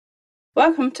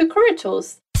Welcome to Career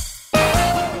Tools.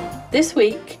 This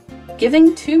week,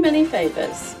 giving too many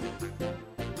favours.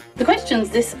 The questions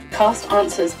this cast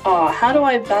answers are: how do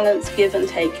I balance give and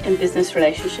take in business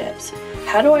relationships?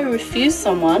 How do I refuse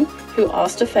someone who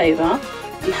asked a favour?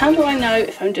 And how do I know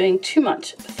if I'm doing too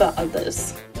much for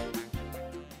others?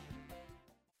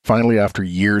 Finally, after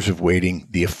years of waiting,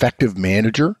 The Effective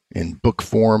Manager in book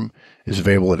form is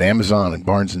available at Amazon and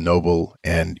Barnes & Noble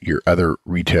and your other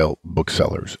retail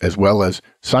booksellers, as well as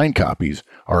signed copies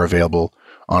are available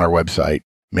on our website,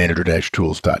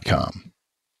 manager-tools.com.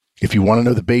 If you want to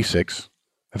know the basics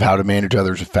of how to manage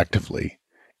others effectively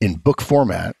in book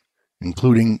format,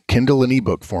 including Kindle and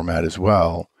ebook format as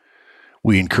well,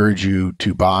 we encourage you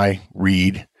to buy,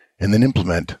 read, and then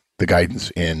implement the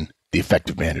guidance in The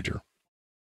Effective Manager.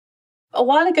 A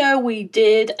while ago, we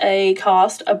did a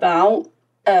cast about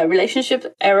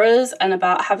relationship errors and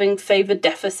about having favor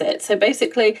deficits. So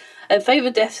basically, a favor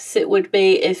deficit would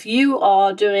be if you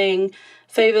are doing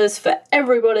favors for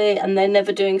everybody and they're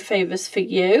never doing favors for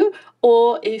you,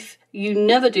 or if you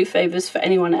never do favors for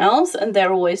anyone else and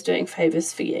they're always doing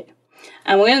favors for you.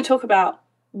 And we're going to talk about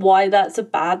why that's a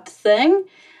bad thing.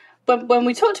 But when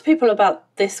we talk to people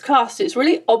about this cast, it's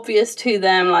really obvious to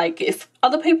them, like if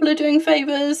other people are doing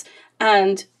favors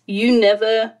and you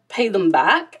never pay them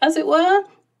back, as it were,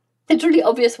 it's really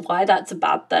obvious why that's a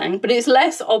bad thing. But it's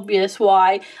less obvious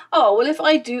why, oh, well, if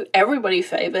I do everybody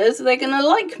favors, they're going to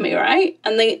like me, right?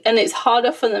 And it's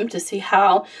harder for them to see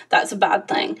how that's a bad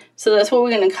thing. So that's what we're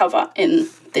going to cover in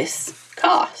this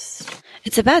cast.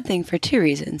 It's a bad thing for two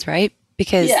reasons, right?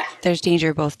 Because there's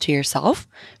danger both to yourself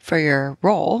for your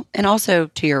role and also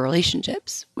to your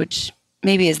relationships, which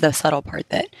maybe is the subtle part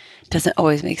that doesn't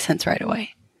always make sense right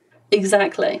away.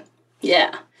 Exactly.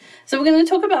 Yeah. So we're going to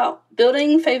talk about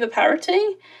building favor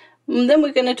parity. And then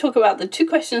we're going to talk about the two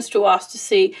questions to ask to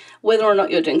see whether or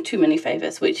not you're doing too many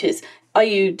favors, which is, are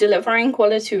you delivering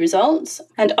quality results?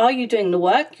 And are you doing the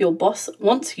work your boss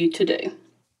wants you to do?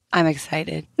 I'm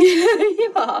excited.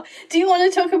 You are. Do you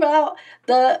want to talk about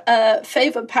the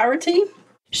favor parity?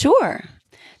 Sure.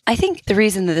 I think the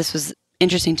reason that this was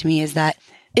interesting to me is that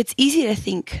it's easy to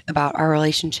think about our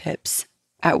relationships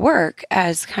at work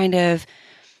as kind of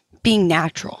being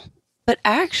natural. But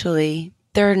actually,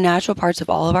 there are natural parts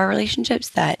of all of our relationships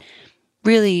that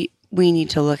really we need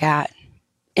to look at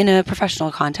in a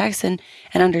professional context and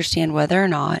understand whether or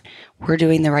not we're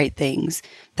doing the right things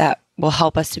that will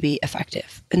help us to be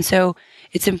effective. And so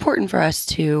it's important for us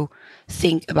to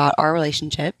think about our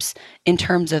relationships in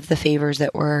terms of the favors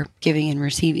that we're giving and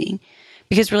receiving,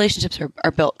 because relationships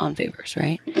are built on favors,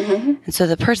 right? Mm-hmm. And so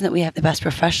the person that we have the best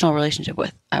professional relationship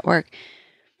with at work,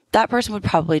 that person would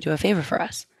probably do a favor for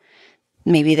us.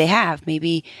 Maybe they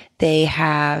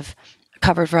have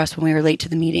covered for us when we were late to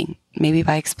the meeting, maybe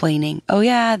by explaining, oh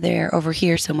yeah, they're over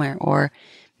here somewhere. Or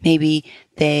maybe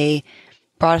they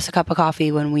brought us a cup of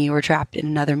coffee when we were trapped in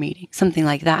another meeting, something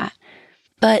like that.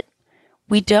 But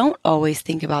we don't always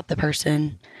think about the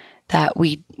person that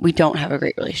we don't have a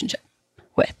great relationship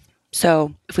with.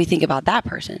 So if we think about that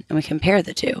person and we compare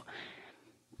the two,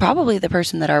 probably the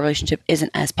person that our relationship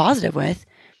isn't as positive with,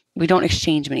 we don't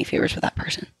exchange many favors with that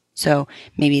person. So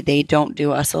maybe they don't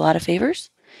do us a lot of favors.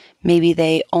 Maybe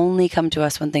they only come to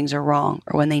us when things are wrong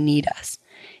or when they need us.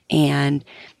 And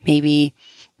maybe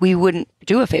we wouldn't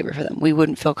do a favor for them. We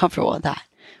wouldn't feel comfortable with that.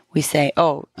 We say,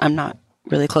 oh, I'm not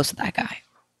really close to that guy.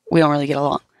 We don't really get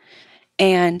along.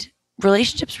 And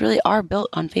relationships really are built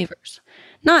on favors.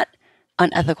 Not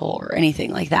unethical or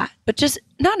anything like that, but just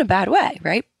not in a bad way,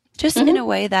 right? Just in a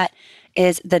way that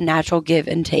is the natural give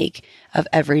and take of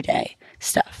everyday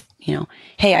stuff. You know,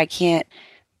 hey, I can't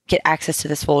get access to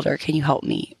this folder. Can you help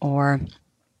me? Or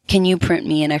can you print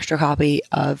me an extra copy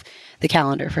of the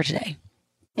calendar for today?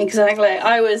 Exactly.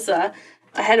 I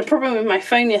had a problem with my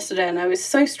phone yesterday and I was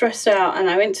so stressed out, and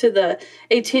I went to the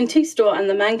AT&T store and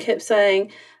the man kept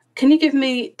saying, can you give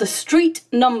me the street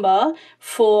number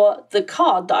for the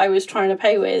card that I was trying to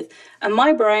pay with? And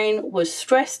my brain was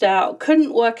stressed out,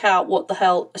 couldn't work out what the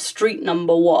hell a street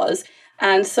number was.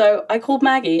 And so I called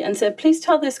Maggie and said, please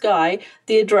tell this guy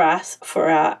the address for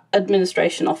our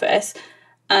administration office.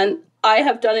 And I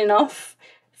have done enough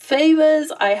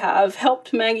favors. I have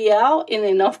helped Maggie out in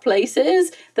enough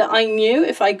places that I knew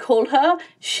if I called her,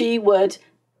 she would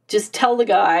just tell the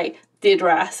guy the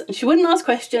address, and she wouldn't ask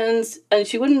questions, and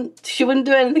she wouldn't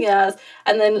do anything else.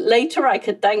 And then later I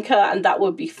could thank her, and that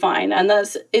would be fine. And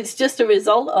it's just a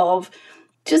result of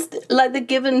just like the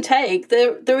give and take.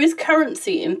 There is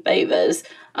currency in favors.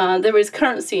 There is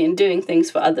currency in doing things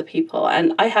for other people.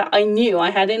 And I knew I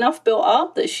had enough built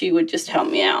up that she would just help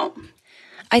me out.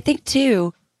 I think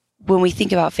too, when we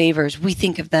think about favors, we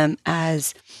think of them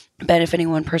as benefiting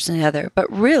one person or the other,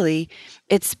 but really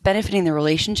it's benefiting the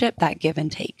relationship, that give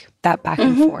and take, that back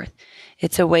and forth.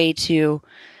 It's a way to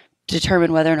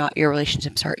determine whether or not your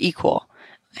relationships are equal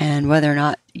and whether or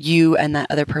not you and that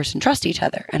other person trust each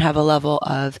other and have a level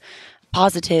of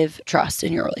positive trust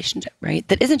in your relationship, right?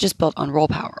 That isn't just built on role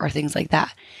power or things like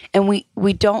that. And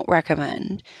we don't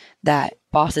recommend that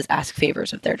bosses ask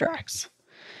favors of their directs.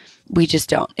 We just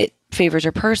don't. Favors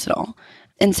are personal.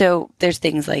 And so there's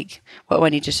things like what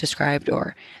Wendy just described,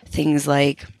 or things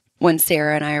like when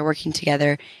Sarah and I are working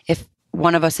together, if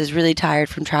one of us is really tired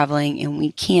from traveling and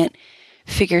we can't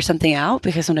figure something out,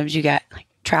 because sometimes you get like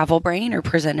travel brain or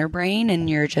presenter brain and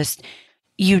you're just,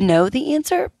 you know the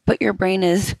answer, but your brain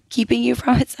is keeping you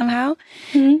from it somehow.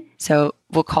 So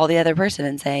we'll call the other person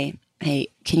and say, hey,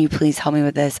 can you please help me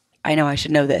with this? I know I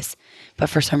should know this, but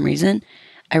for some reason,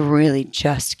 I really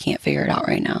just can't figure it out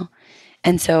right now.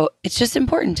 And so it's just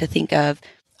important to think of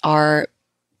our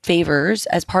favors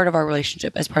as part of our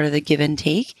relationship, as part of the give and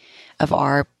take of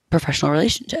our professional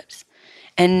relationships.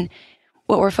 And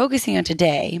what we're focusing on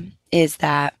today is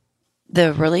that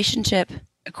the relationship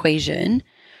equation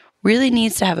really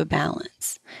needs to have a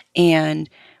balance. And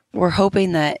we're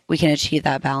hoping that we can achieve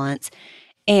that balance.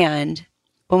 And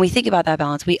when we think about that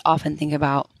balance, we often think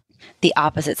about the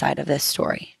opposite side of this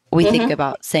story. We think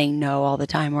about saying no all the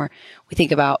time, or we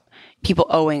think about people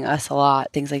owing us a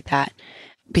lot, things like that.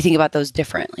 We think about those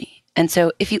differently. And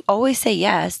so if you always say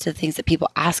yes to the things that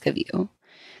people ask of you,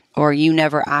 or you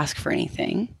never ask for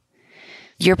anything,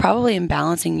 you're probably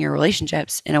imbalancing your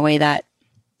relationships in a way that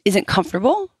isn't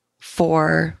comfortable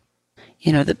for,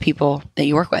 the people that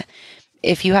you work with.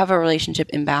 If you have a relationship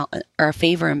imbalance or a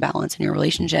favor imbalance in your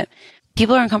relationship,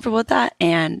 people are uncomfortable with that,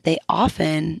 and they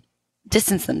often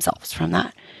distance themselves from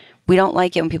that. We don't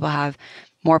like it when people have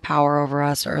more power over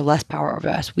us or less power over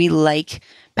us. We like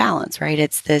balance, right?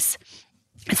 It's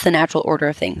the natural order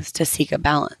of things to seek a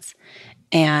balance.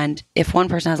 And if one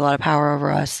person has a lot of power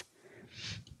over us,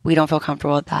 we don't feel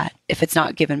comfortable with that if it's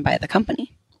not given by the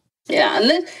company. Yeah,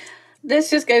 and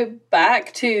let's just go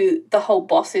back to the whole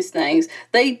bosses things.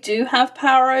 They do have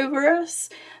power over us.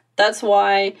 That's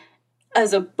why,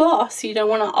 as a boss, you don't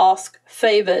want to ask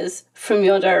favors from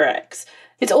your directs.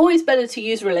 It's always better to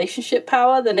use relationship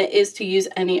power than it is to use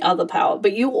any other power,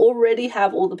 but you already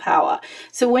have all the power.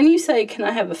 So when you say, can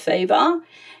I have a favor?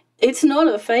 It's not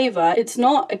a favor. It's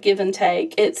not a give and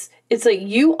take. It's like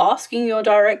you asking your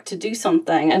direct to do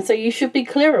something. And so you should be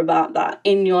clear about that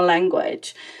in your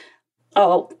language.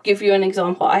 I'll give you an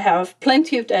example. I have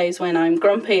plenty of days when I'm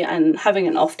grumpy and having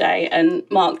an off day, and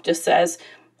Mark just says,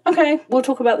 okay, we'll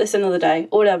talk about this another day,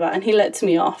 or whatever, and he lets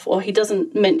me off, or he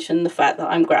doesn't mention the fact that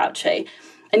I'm grouchy.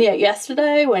 And yet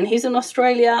yesterday, when he's in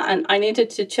Australia and I needed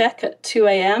to check at 2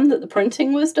 a.m. that the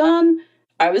printing was done,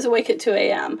 I was awake at 2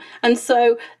 a.m. And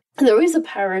so there is a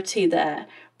parity there,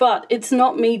 but it's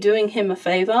not me doing him a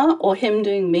favor or him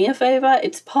doing me a favor.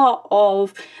 It's part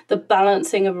of the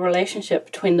balancing of a relationship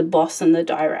between the boss and the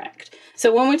direct.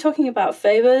 So when we're talking about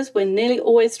favors, we're nearly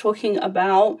always talking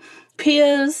about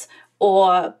peers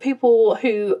or people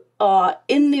who are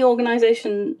in the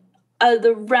organization at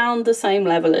around the same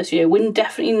level as you. We're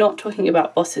definitely not talking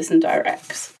about bosses and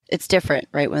directs. It's different,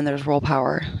 right? When there's role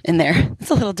power in there, it's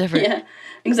a little different. Yeah,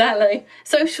 exactly.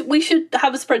 So we should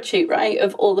have a spreadsheet, right,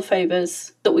 of all the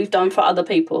favors that we've done for other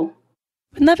people.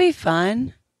 Wouldn't that be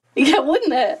fun? Yeah,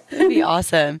 wouldn't it? It'd be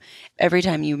awesome. Every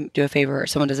time you do a favor or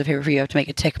someone does a favor for you, you have to make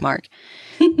a tick mark.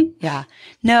 Yeah.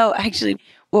 No, actually,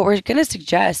 what we're going to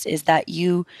suggest is that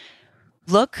you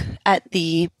look at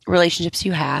the relationships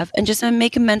you have and just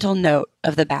make a mental note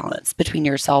of the balance between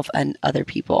yourself and other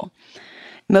people.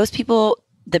 Most people,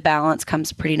 the balance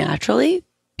comes pretty naturally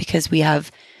because we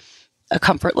have a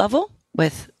comfort level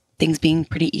with things being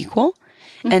pretty equal.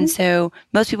 And so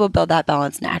most people build that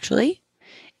balance naturally.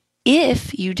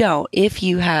 If you don't, if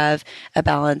you have a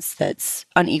balance that's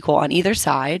unequal on either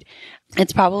side,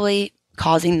 it's probably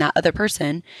causing that other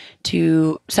person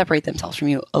to separate themselves from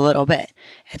you a little bit.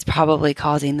 It's probably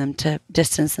causing them to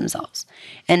distance themselves.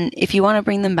 And if you want to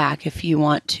bring them back, if you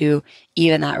want to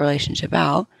even that relationship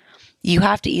out, you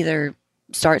have to either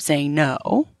start saying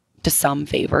no to some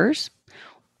favors,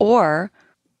 or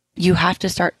you have to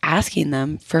start asking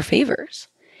them for favors.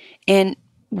 And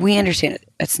we understand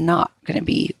it's not going to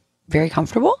be very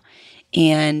comfortable.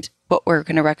 And what we're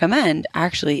going to recommend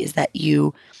actually is that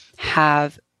you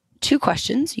have 2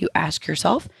 questions you ask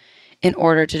yourself in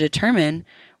order to determine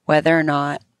whether or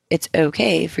not it's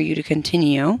okay for you to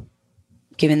continue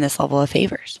giving this level of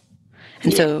favors.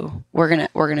 And so we're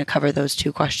going to cover those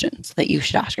 2 questions that you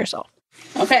should ask yourself.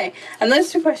 Okay, and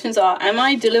those two questions are, am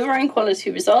I delivering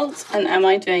quality results, and am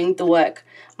I doing the work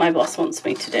my boss wants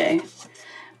me to do?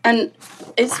 And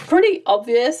it's pretty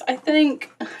obvious, I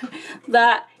think,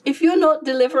 that if you're not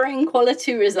delivering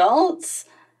quality results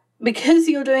because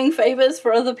you're doing favors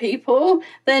for other people,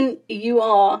 then you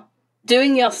are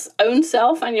doing your own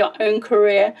self and your own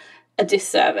career a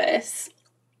disservice.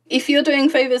 If you're doing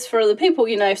favors for other people,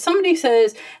 if somebody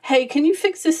says, hey, can you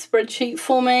fix this spreadsheet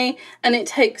for me? And it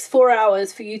takes 4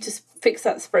 hours for you to fix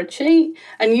that spreadsheet,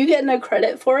 and you get no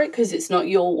credit for it because it's not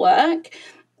your work.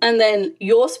 And then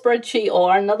your spreadsheet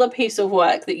or another piece of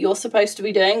work that you're supposed to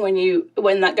be doing,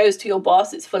 when that goes to your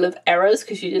boss, it's full of errors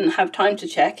because you didn't have time to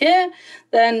check it,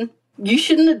 then you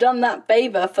shouldn't have done that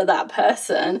favor for that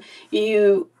person.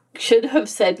 You should have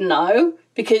said no,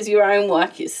 because your own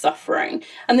work is suffering.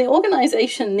 And the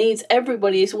organization needs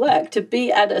everybody's work to be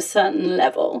at a certain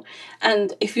level.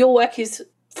 And if your work is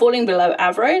falling below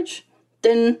average,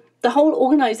 then the whole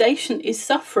organization is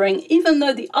suffering, even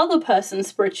though the other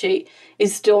person's spreadsheet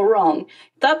is still wrong.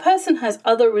 That person has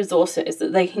other resources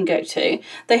that they can go to.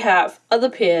 They have other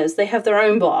peers, they have their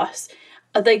own boss.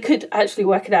 They could actually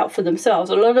work it out for themselves.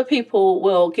 A lot of people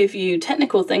will give you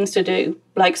technical things to do,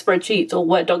 like spreadsheets or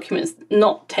Word documents,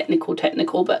 not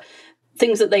technical, but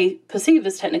things that they perceive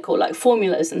as technical, like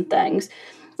formulas and things.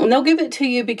 And they'll give it to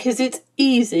you because it's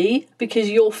easy, because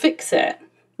you'll fix it,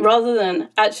 rather than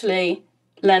actually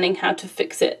learning how to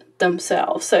fix it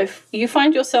themselves. So if you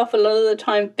find yourself a lot of the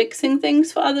time fixing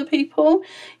things for other people,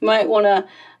 you might want to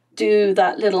do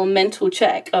that little mental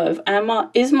check of,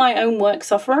 is my own work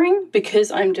suffering because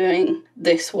I'm doing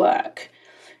this work?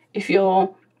 If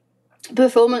your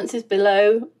performance is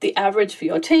below the average for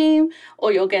your team,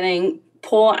 or you're getting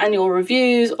poor annual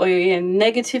reviews, or you're getting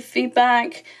negative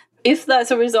feedback, if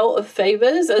that's a result of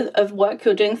favors of work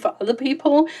you're doing for other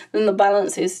people, then the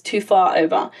balance is too far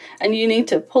over. And you need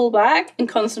to pull back and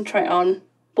concentrate on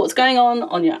what's going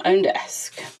on your own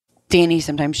desk. Danny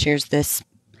sometimes shares this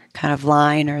kind of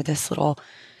line or this little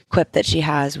quip that she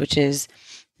has, which is,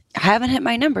 I haven't hit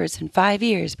my numbers in 5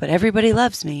 years, but everybody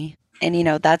loves me. And,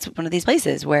 that's one of these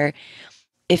places where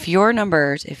if your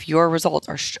numbers, if your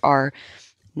results are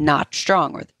not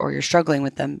strong, or you're struggling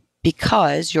with them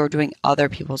because you're doing other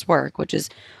people's work, which is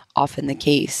often the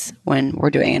case when we're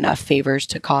doing enough favors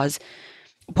to cause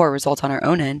poor results on our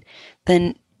own end,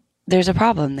 then there's a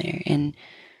problem there. And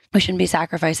we shouldn't be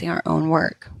sacrificing our own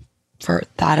work for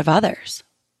that of others.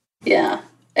 Yeah.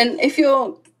 And if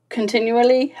you're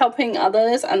continually helping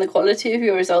others and the quality of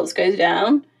your results goes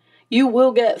down, you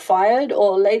will get fired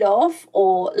or laid off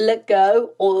or let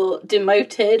go or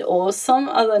demoted or some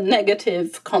other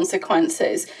negative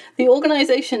consequences. The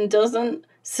organization doesn't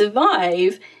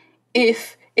survive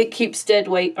if it keeps dead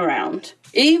weight around.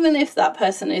 Even if that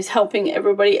person is helping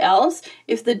everybody else,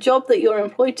 if the job that you're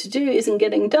employed to do isn't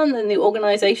getting done, then the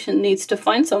organization needs to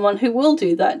find someone who will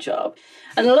do that job.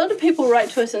 And a lot of people write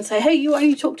to us and say, hey, you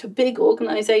only talk to big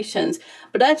organizations.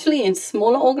 But actually, in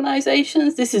smaller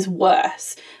organizations, this is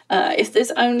worse. If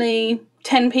there's only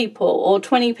 10 people or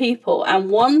 20 people and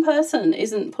one person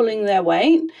isn't pulling their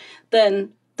weight,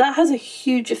 then that has a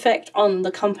huge effect on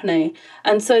the company.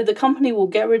 And so the company will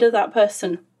get rid of that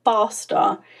person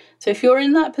faster. So if you're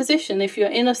in that position, if you're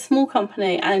in a small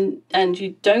company and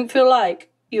you don't feel like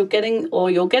you're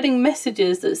getting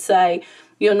messages that say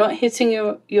you're not hitting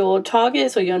your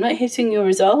targets, or you're not hitting your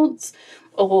results,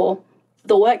 or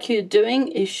the work you're doing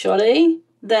is shoddy,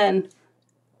 then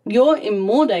you're in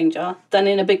more danger than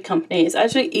in a big company. It's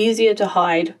actually easier to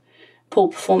hide poor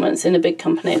performance in a big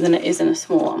company than it is in a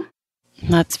small one.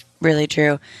 That's really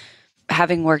true.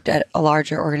 Having worked at a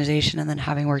larger organization and then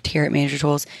having worked here at Manager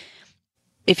Tools,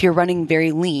 if you're running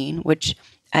very lean, which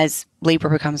as labor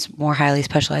becomes more highly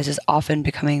specialized is often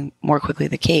becoming more quickly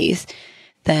the case,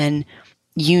 then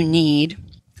you need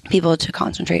people to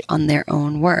concentrate on their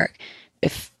own work.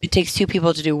 If it takes 2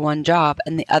 people to do one job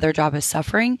and the other job is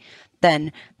suffering,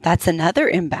 then that's another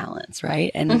imbalance,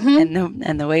 right? And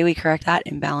the way we correct that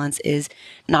imbalance is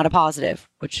not a positive,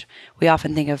 which we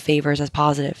often think of favors as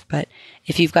positive. But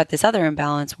if you've got this other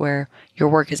imbalance where your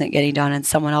work isn't getting done and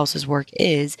someone else's work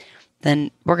is,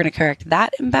 then we're going to correct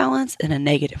that imbalance in a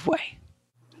negative way.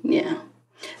 Yeah.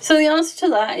 So the answer to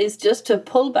that is just to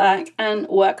pull back and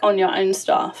work on your own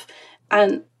stuff.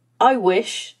 And I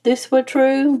wish this were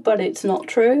true, but it's not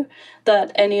true,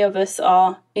 that any of us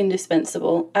are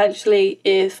indispensable. Actually,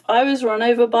 if I was run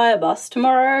over by a bus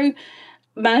tomorrow,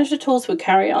 Manager Tools would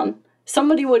carry on.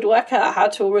 Somebody would work out how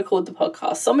to record the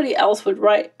podcast. Somebody else would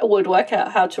work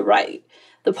out how to write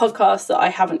the podcast that I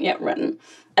haven't yet written.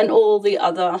 And all the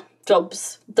other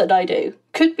jobs that I do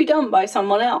could be done by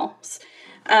someone else.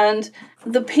 And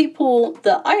the people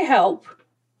that I help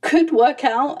could work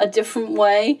out a different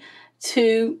way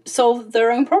to solve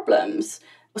their own problems.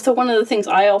 So one of the things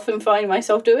I often find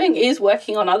myself doing is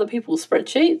working on other people's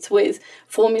spreadsheets with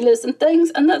formulas and things,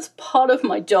 and that's part of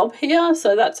my job here,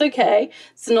 so that's okay.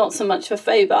 It's not so much a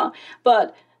favor.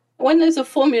 But when there's a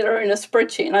formula in a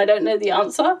spreadsheet and I don't know the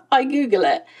answer, I Google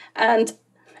it. And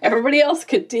everybody else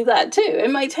could do that too. It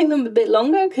might take them a bit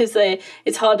longer because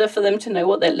it's harder for them to know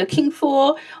what they're looking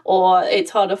for, or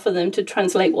it's harder for them to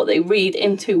translate what they read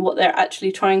into what they're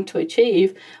actually trying to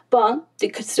achieve. But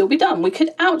it could still be done. We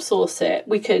could outsource it.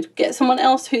 We could get someone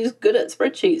else who's good at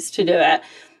spreadsheets to do it.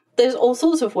 There's all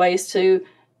sorts of ways to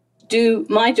do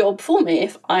my job for me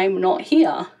if I'm not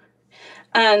here.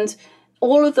 And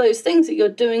all of those things that you're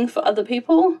doing for other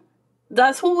people,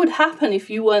 that's what would happen if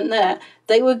you weren't there.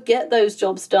 They would get those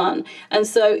jobs done. And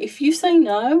so if you say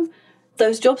no,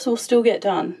 those jobs will still get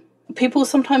done. People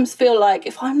sometimes feel like,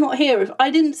 if I'm not here, if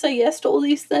I didn't say yes to all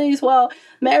these things, well,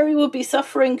 Mary would be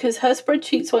suffering because her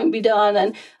spreadsheets won't be done,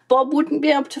 and Bob wouldn't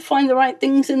be able to find the right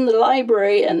things in the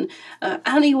library, and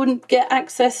Annie wouldn't get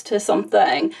access to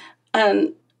something.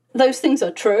 And those things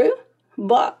are true,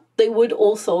 but they would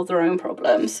all solve their own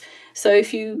problems. So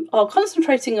if you are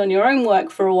concentrating on your own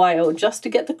work for a while just to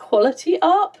get the quality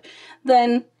up,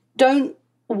 then don't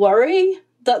worry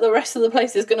that the rest of the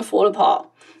place is going to fall apart,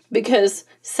 because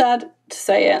sad to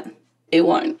say it, it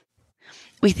won't.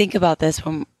 We think about this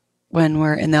when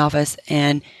we're in the office,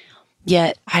 and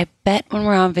yet I bet when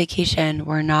we're on vacation,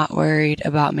 we're not worried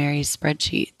about Mary's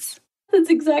spreadsheets. That's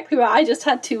exactly right. I just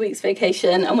had 2 weeks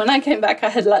vacation, and when I came back, I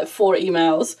had like 4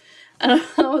 emails. And I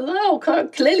was like, oh,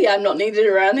 clearly I'm not needed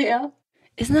around here.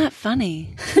 Isn't that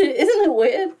funny? Isn't it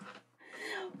weird?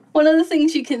 One of the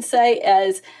things you can say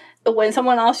is, when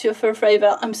someone asks you for a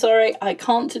favor, I'm sorry, I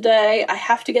can't today. I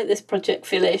have to get this project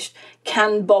finished.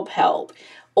 Can Bob help?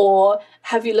 Or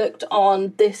have you looked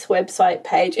on this website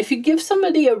page? If you give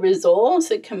somebody a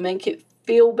resource, it can make it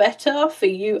feel better for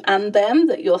you and them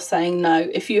that you're saying no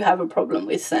if you have a problem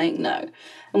with saying no.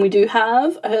 And we do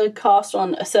have a cast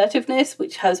on assertiveness,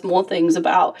 which has more things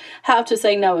about how to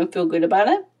say no and feel good about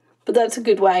it. But that's a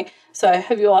good way. So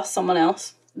have you asked someone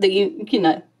else that you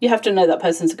have to know that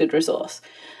person's a good resource.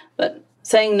 But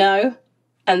saying no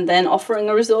and then offering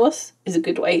a resource is a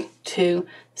good way to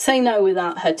say no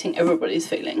without hurting everybody's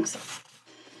feelings.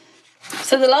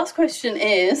 So the last question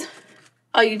is,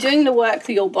 are you doing the work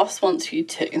that your boss wants you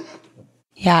to?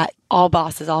 Yeah, all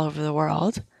bosses all over the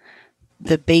world,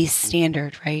 the base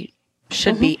standard, right,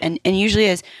 should be, and usually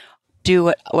is,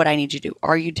 do what I need you to do.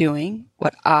 Are you doing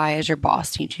what I, as your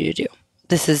boss, need you to do?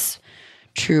 This is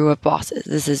true of bosses.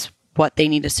 This is what they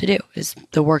need us to do, is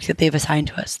the work that they've assigned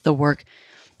to us, the work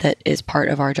that is part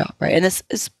of our job, right? And this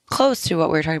is close to what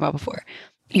we were talking about before.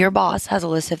 Your boss has a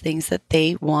list of things that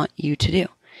they want you to do.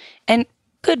 And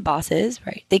good bosses,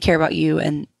 right, they care about you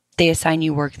and they assign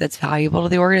you work that's valuable to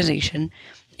the organization,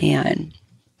 and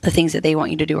the things that they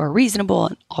want you to do are reasonable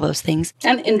and all those things.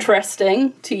 And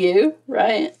interesting to you,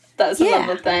 right? That's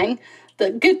another thing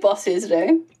that good bosses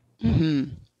do.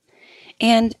 Mm-hmm.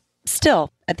 And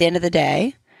still, at the end of the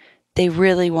day, they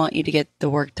really want you to get the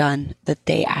work done that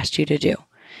they asked you to do,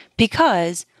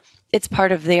 because it's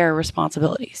part of their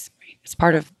responsibilities. Right? It's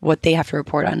part of what they have to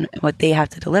report on and what they have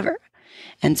to deliver.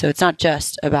 And so it's not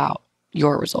just about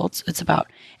your results. It's about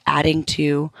adding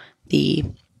to the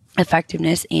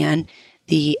effectiveness and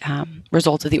the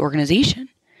results of the organization.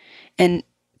 And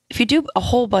if you do a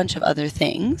whole bunch of other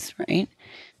things, right,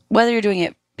 whether you're doing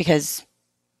it because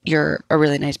you're a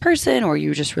really nice person or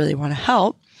you just really want to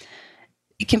help,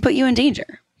 it can put you in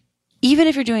danger. Even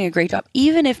if you're doing a great job,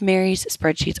 even if Mary's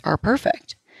spreadsheets are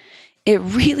perfect, it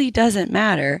really doesn't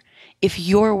matter if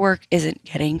your work isn't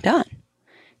getting done,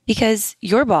 because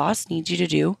your boss needs you to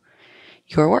do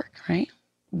your work, right?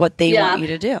 What they want you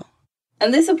to do.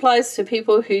 And this applies to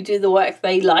people who do the work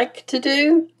they like to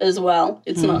do as well.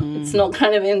 It's not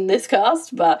kind of in this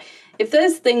cast, but if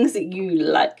there's things that you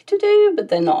like to do, but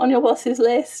they're not on your boss's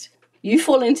list, you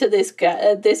fall into this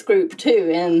group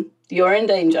too, and you're in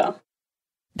danger.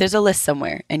 There's a list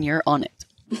somewhere, and you're on it.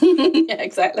 Yeah,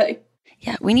 exactly.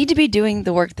 Yeah, we need to be doing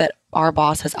the work that our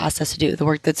boss has asked us to do, the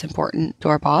work that's important to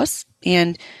our boss.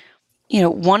 And,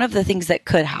 one of the things that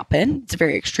could happen, it's a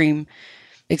very extreme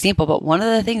example, but one of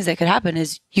the things that could happen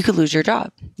is you could lose your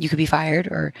job. You could be fired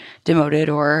or demoted,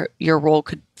 or your role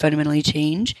could fundamentally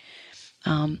change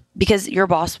because your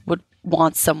boss would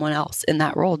want someone else in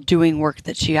that role doing work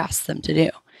that she asks them to do.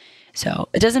 So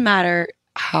it doesn't matter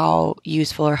how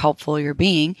useful or helpful you're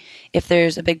being if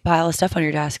there's a big pile of stuff on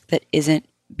your desk that isn't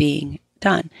being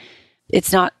done.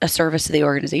 It's not a service to the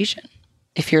organization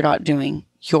if you're not doing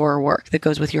your work, that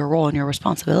goes with your role and your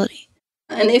responsibility.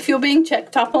 And if you're being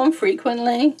checked up on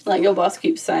frequently, like your boss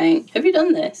keeps saying, have you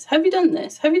done this? Have you done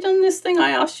this? Have you done this thing I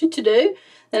asked you to do?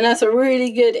 Then that's a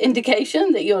really good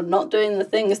indication that you're not doing the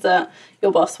things that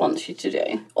your boss wants you to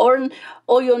do. Or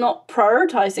you're not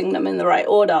prioritizing them in the right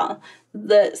order.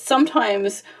 That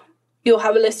sometimes you'll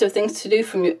have a list of things to do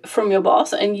from your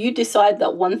boss, and you decide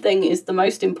that one thing is the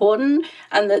most important,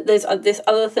 and that there's this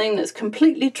other thing that's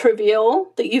completely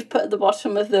trivial that you've put at the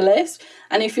bottom of the list.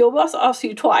 And if your boss asks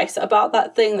you twice about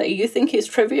that thing that you think is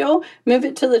trivial, move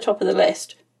it to the top of the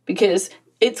list, because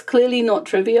it's clearly not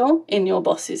trivial in your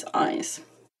boss's eyes.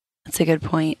 That's a good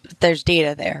point. There's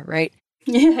data there, right?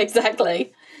 Yeah,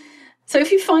 exactly. So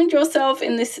if you find yourself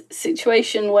in this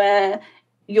situation where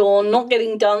you're not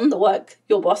getting done the work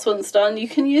your boss wants done, you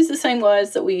can use the same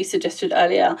words that we suggested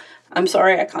earlier. I'm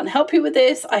sorry, I can't help you with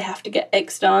this. I have to get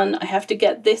X done. I have to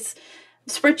get this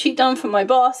spreadsheet done for my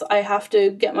boss. I have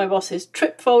to get my boss's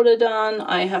trip folder done.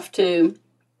 I have to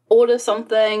order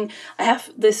something. I have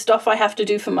this stuff I have to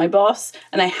do for my boss,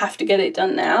 and I have to get it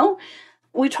done now.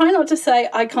 We try not to say,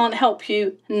 I can't help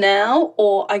you now,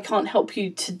 or I can't help you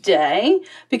today,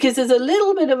 because there's a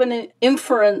little bit of an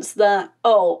inference that,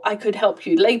 oh, I could help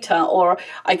you later, or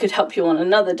I could help you on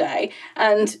another day.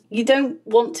 And you don't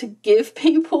want to give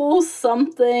people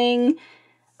something,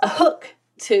 a hook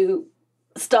to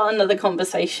start another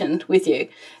conversation with you.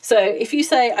 So if you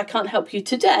say, I can't help you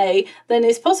today, then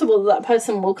it's possible that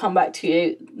person will come back to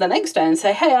you the next day and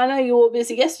say, hey, I know you were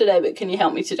busy yesterday, but can you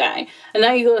help me today? And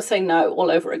now you've got to say no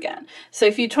all over again. So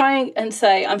if you try and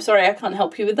say, I'm sorry, I can't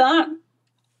help you with that,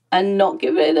 and not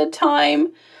give it a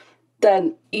time,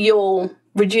 then you'll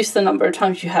reduce the number of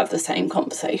times you have the same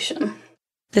conversation.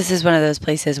 This is one of those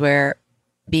places where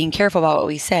being careful about what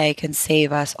we say can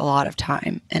save us a lot of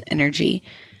time and energy.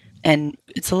 And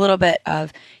it's a little bit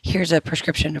of, here's a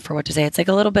prescription for what to say. It's like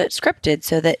a little bit scripted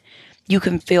so that you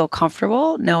can feel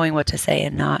comfortable knowing what to say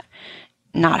and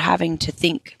not having to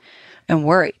think and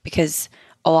worry. Because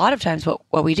a lot of times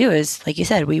what we do is, like you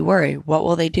said, we worry, what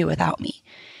will they do without me?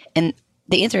 And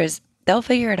the answer is, they'll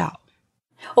figure it out.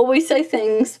 Or we say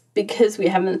things because we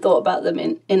haven't thought about them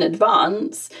in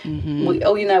advance. Mm-hmm.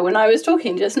 When I was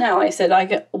talking just now, I said, I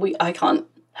can't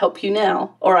help you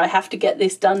now, or I have to get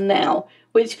this done now,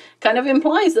 which kind of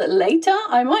implies that later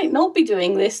I might not be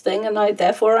doing this thing, and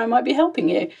therefore I might be helping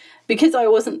you. Because I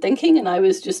wasn't thinking and I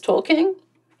was just talking,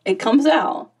 it comes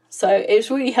out. So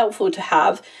it's really helpful to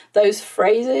have those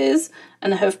phrases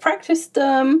and have practiced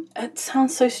them. It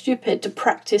sounds so stupid to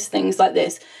practice things like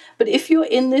this, but if you're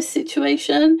in this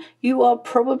situation, you are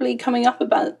probably coming up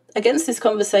against this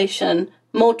conversation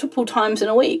multiple times in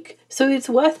a week. So it's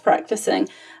worth practicing.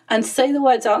 And say the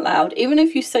words out loud, even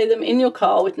if you say them in your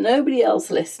car with nobody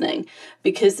else listening,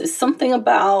 because there's something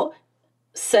about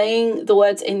saying the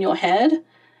words in your head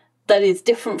that is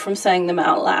different from saying them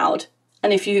out loud.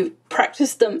 And if you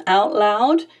practice them out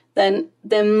loud, then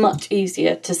they're much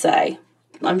easier to say.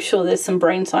 I'm sure there's some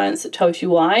brain science that tells you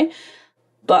why,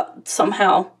 but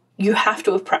somehow you have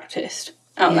to have practiced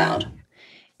out loud.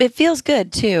 It feels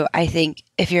good too, I think,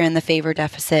 if you're in the favor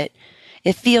deficit.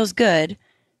 It feels good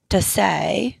to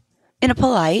say, in a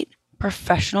polite,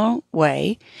 professional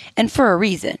way, and for a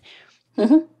reason.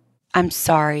 Mm-hmm. I'm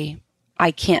sorry,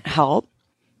 I can't help.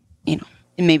 And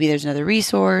maybe there's another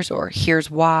resource, or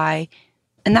here's why.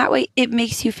 And that way it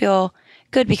makes you feel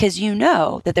good, because you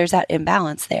know that there's that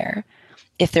imbalance there,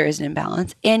 if there is an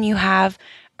imbalance, and you have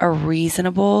a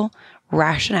reasonable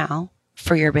rationale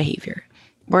for your behavior.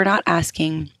 We're not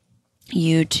asking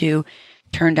you to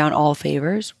turn down all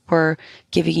favors. We're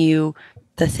giving you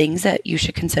the things that you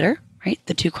should consider, right?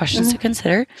 The 2 questions to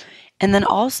consider. And then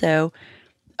also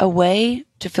a way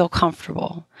to feel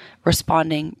comfortable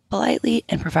responding politely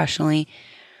and professionally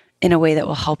in a way that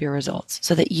will help your results,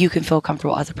 so that you can feel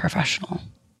comfortable as a professional.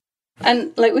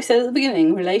 And like we said at the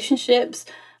beginning, relationships,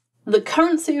 the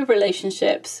currency of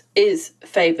relationships is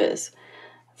favors.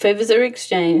 Favors are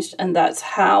exchanged, and that's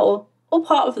how, or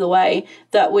part of the way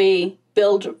that we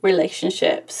build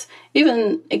relationships.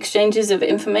 Even exchanges of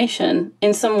information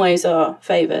in some ways are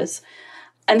favors.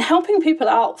 And helping people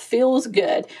out feels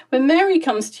good. When Mary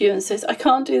comes to you and says, I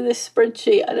can't do this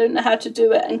spreadsheet, I don't know how to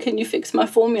do it, and can you fix my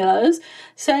formulas?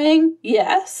 Saying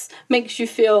yes makes you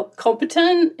feel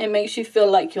competent. It makes you feel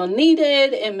like you're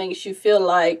needed. It makes you feel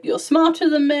like you're smarter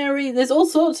than Mary. There's all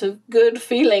sorts of good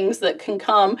feelings that can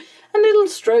come. A little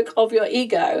stroke of your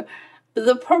ego. But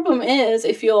the problem is,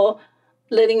 if you're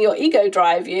letting your ego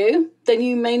drive you, then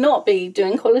you may not be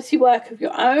doing quality work of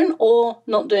your own, or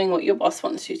not doing what your boss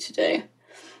wants you to do.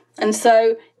 And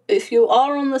so if you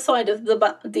are on the side of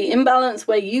the imbalance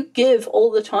where you give all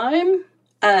the time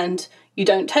and you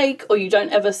don't take or you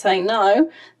don't ever say no,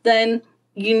 then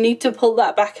you need to pull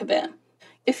that back a bit.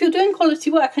 If you're doing quality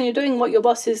work and you're doing what your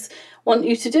bosses want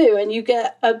you to do and you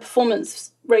get a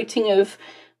performance rating of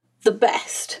the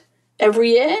best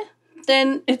every year,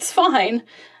 then it's fine.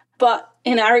 But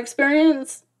in our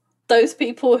experience, those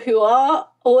people who are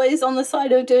always on the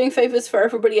side of doing favors for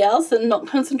everybody else and not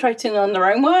concentrating on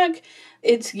their own work,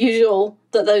 it's usual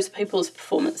that those people's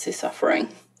performance is suffering.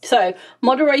 So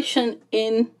moderation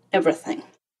in everything.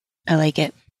 I like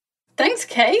it. Thanks,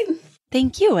 Kate.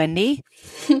 Thank you, Wendy.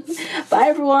 Bye,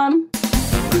 everyone.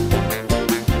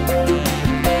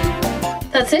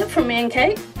 That's it from me and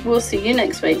Kate. We'll see you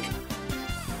next week.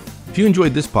 If you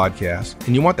enjoyed this podcast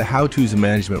and you want the how-tos of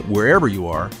management wherever you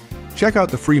are, check out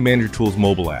the free Manager Tools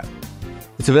mobile app.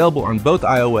 It's available on both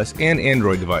iOS and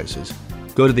Android devices.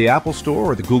 Go to the Apple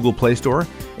Store or the Google Play Store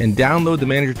and download the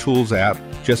Manager Tools app.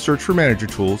 Just search for Manager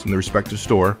Tools in the respective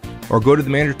store, or go to the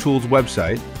Manager Tools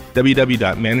website,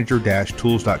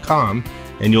 www.manager-tools.com,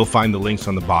 and you'll find the links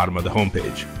on the bottom of the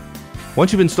homepage.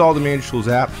 Once you've installed the Manager Tools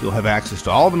app, you'll have access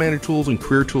to all the Manager Tools and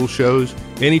Career Tools shows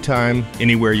anytime,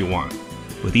 anywhere you want.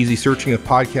 With easy searching of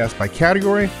podcasts by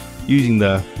category, using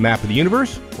the map of the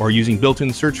universe, or using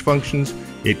built-in search functions,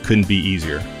 it couldn't be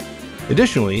easier.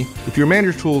 Additionally, if you're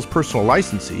Manager Tools personal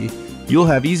licensee, you'll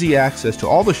have easy access to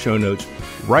all the show notes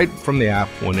right from the app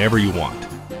whenever you want.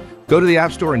 Go to the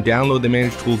App Store and download the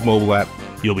Manager Tools mobile app.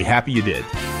 You'll be happy you did.